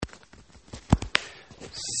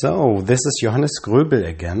So, this is Johannes Gröbel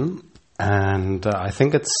again, and I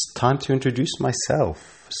think it's time to introduce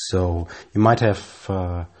myself. So, you might have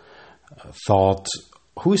thought,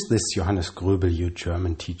 who is this Johannes Gröbel, you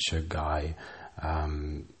German teacher guy?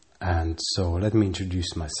 And so, let me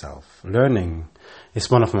introduce myself. Learning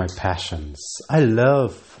is one of my passions. I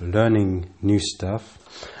love learning new stuff,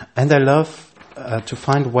 and I love to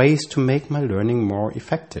find ways to make my learning more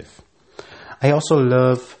effective. I also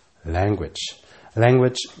love language.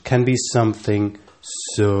 Language can be something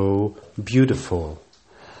so beautiful.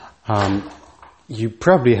 You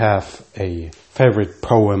probably have a favorite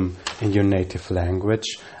poem in your native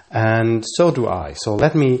language, and so do I. So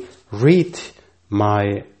let me read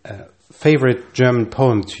my favorite German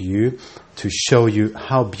poem to you to show you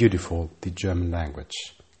how beautiful the German language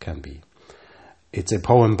can be. It's a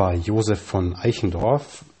poem by Josef von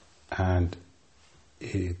Eichendorff, and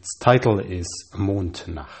its title is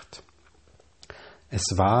Mondnacht. Es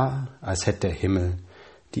war, als hätte der Himmel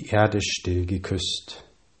die Erde still geküsst,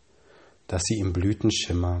 dass sie im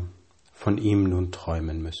Blütenschimmer von ihm nun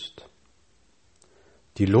träumen müsst.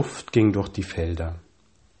 Die Luft ging durch die Felder,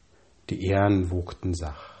 die Ähren wogten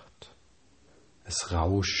sacht, es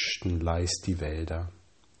rauschten leis die Wälder,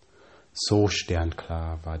 so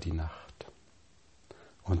sternklar war die Nacht.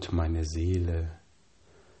 Und meine Seele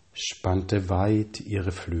spannte weit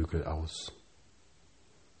ihre Flügel aus,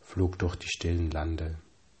 flog durch die stillen Lande,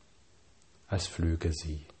 als flüge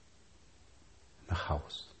sie nach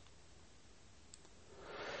Haus.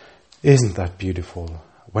 Isn't that beautiful?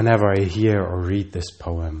 Whenever I hear or read this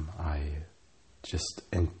poem, I just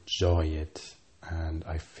enjoy it and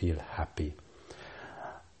I feel happy.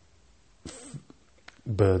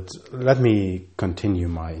 But let me continue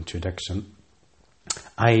my introduction.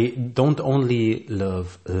 I don't only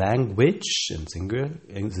love language in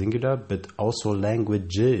singular, but also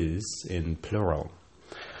languages in plural.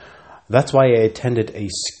 That's why I attended a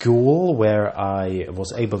school where I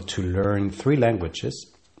was able to learn 3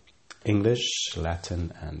 languages: English,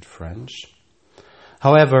 Latin, and French.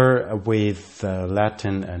 However, with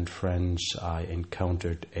Latin and French, I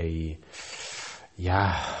encountered a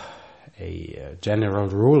general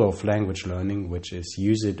rule of language learning, which is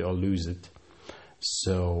use it or lose it.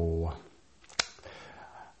 So,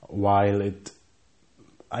 while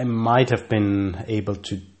I might have been able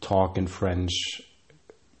to talk in French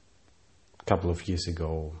a couple of years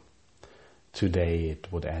ago, today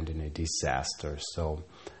it would end in a disaster. So,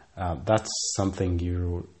 that's something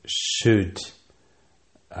you should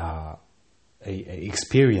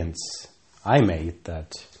experience I made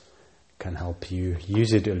that can help you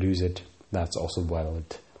use it or lose it. That's also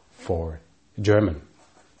valid for German.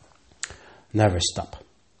 Never stop.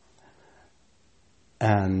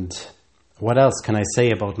 And what else can I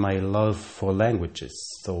say about my love for languages?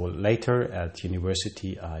 So later at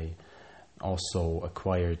university, I also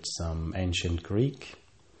acquired some ancient Greek.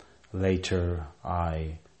 Later,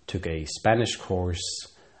 I took a Spanish course,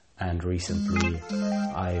 and recently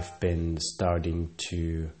I've been starting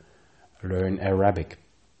to learn Arabic.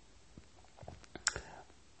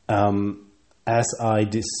 As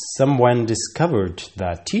someone discovered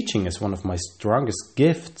that teaching is one of my strongest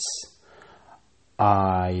gifts,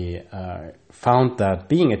 I found that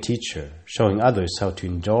being a teacher, showing others how to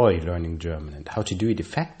enjoy learning German and how to do it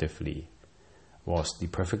effectively, was the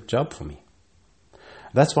perfect job for me.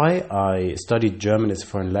 That's why I studied German as a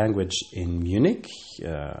foreign language in Munich,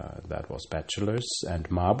 that was bachelor's, and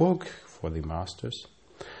Marburg for the master's.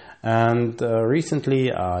 And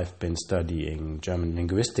recently I've been studying German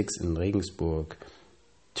linguistics in Regensburg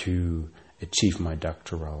to achieve my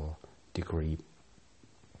doctoral degree.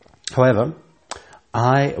 However,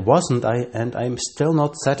 I'm still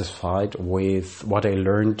not satisfied with what I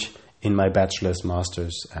learned in my bachelor's,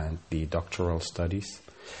 master's, and the doctoral studies.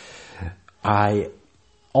 I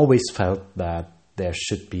always felt that there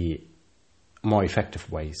should be more effective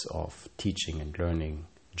ways of teaching and learning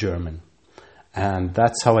German. And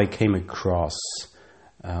that's how I came across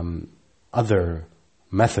other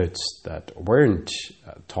methods that weren't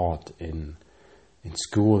taught in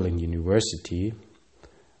school and university,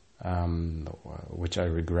 which I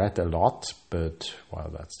regret a lot, but well,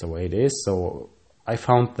 that's the way it is. So I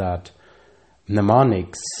found that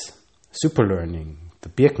mnemonics, superlearning, the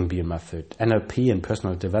Birkenbier method, NLP, and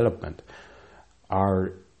personal development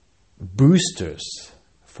are boosters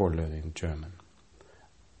for learning German.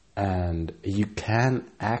 And you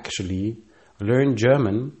can actually learn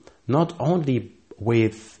German not only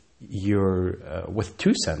with with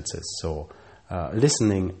 2 senses, so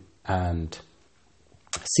listening and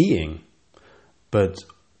seeing, but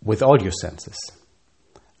with all your senses.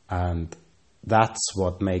 And that's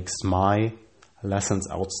what makes my lessons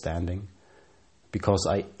outstanding because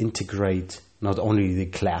I integrate not only the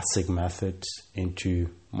classic methods into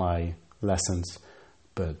my lessons,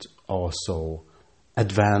 but also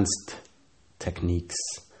advanced techniques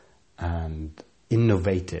and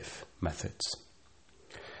innovative methods.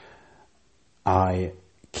 I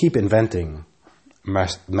keep inventing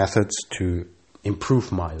methods to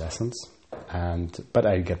improve my lessons, but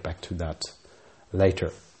I'll get back to that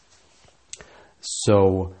later.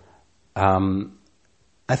 So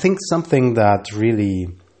I think something that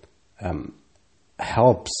really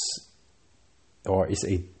helps or is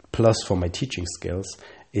a plus for my teaching skills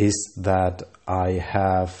is that I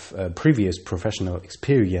have a previous professional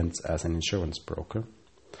experience as an insurance broker.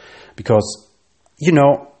 Because,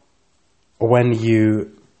 when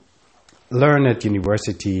you learn at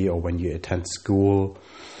university or when you attend school,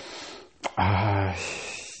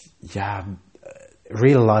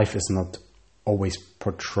 real life is not always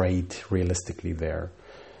portrayed realistically there.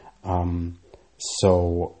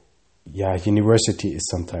 University is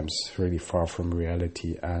sometimes really far from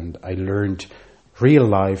reality, and I learned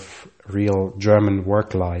real German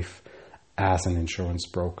work life as an insurance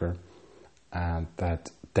broker, and that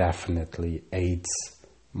definitely aids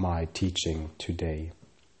my teaching today.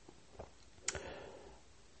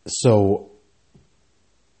 So,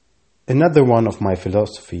 another one of my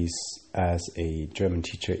philosophies as a German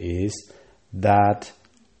teacher is that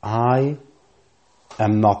I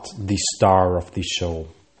am not the star of the show,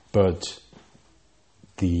 but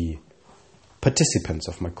the participants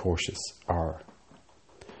of my courses are.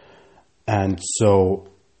 And so,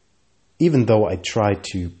 even though I try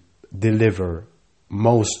to deliver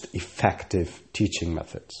most effective teaching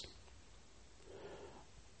methods,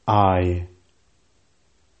 I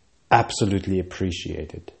absolutely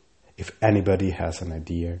appreciate it if anybody has an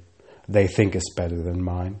idea they think is better than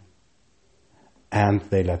mine, and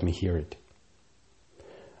they let me hear it.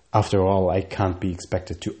 After all, I can't be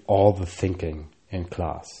expected to all the thinking in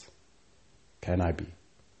class. Can I be?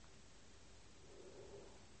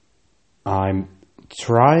 I'm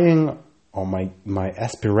trying, or my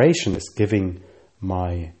aspiration is giving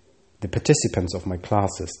the participants of my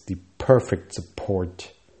classes the perfect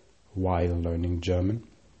support while learning German.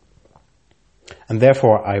 And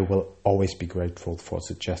therefore, I will always be grateful for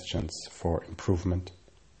suggestions for improvement.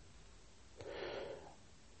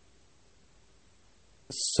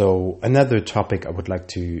 So another topic I would like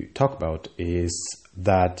to talk about is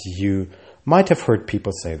that you might have heard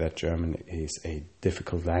people say that German is a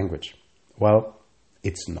difficult language. Well,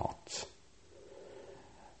 it's not.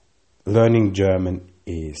 Learning German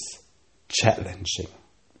is challenging.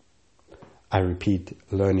 I repeat,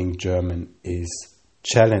 learning German is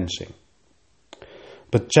challenging.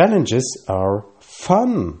 But challenges are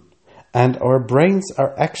fun, and our brains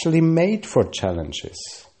are actually made for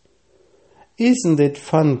challenges. Isn't it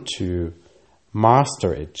fun to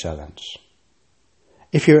master a challenge?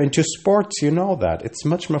 If you're into sports, you know that. It's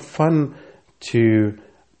much more fun to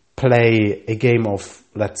play a game of,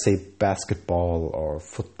 let's say, basketball or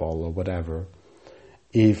football or whatever,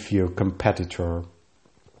 if your competitor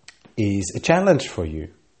is a challenge for you.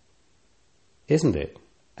 Isn't it?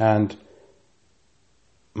 And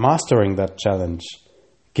mastering that challenge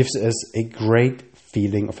gives us a great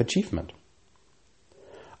feeling of achievement.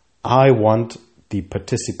 I want the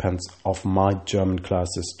participants of my German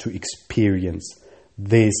classes to experience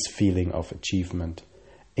this feeling of achievement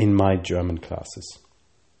in my German classes.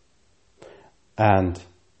 And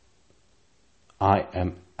I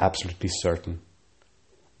am absolutely certain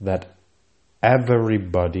that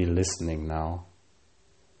everybody listening now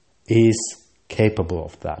is capable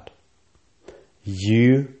of that.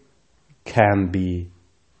 You can be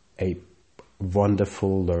a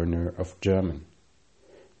wonderful learner of German.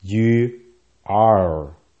 You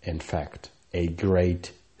are, in fact, a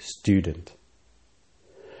great student.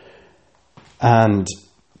 And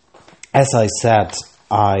as I said,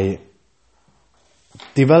 I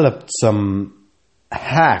developed some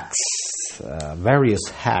hacks, various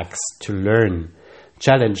hacks to learn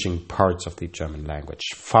challenging parts of the German language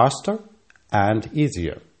faster and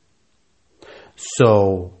easier.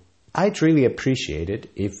 So I'd really appreciate it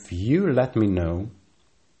if you let me know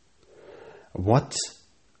what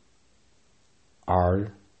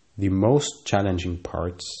are the most challenging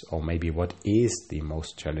parts, or maybe what is the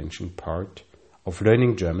most challenging part of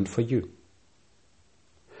learning German for you.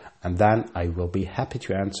 And then I will be happy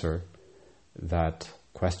to answer that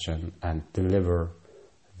question and deliver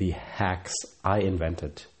the hacks I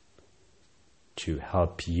invented to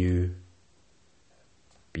help you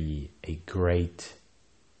be a great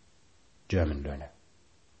German learner.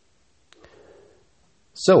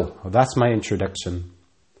 So, that's my introduction.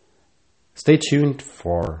 Stay tuned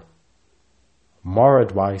for more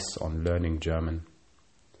advice on learning German,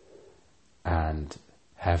 and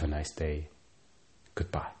have a nice day.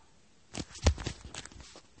 Goodbye.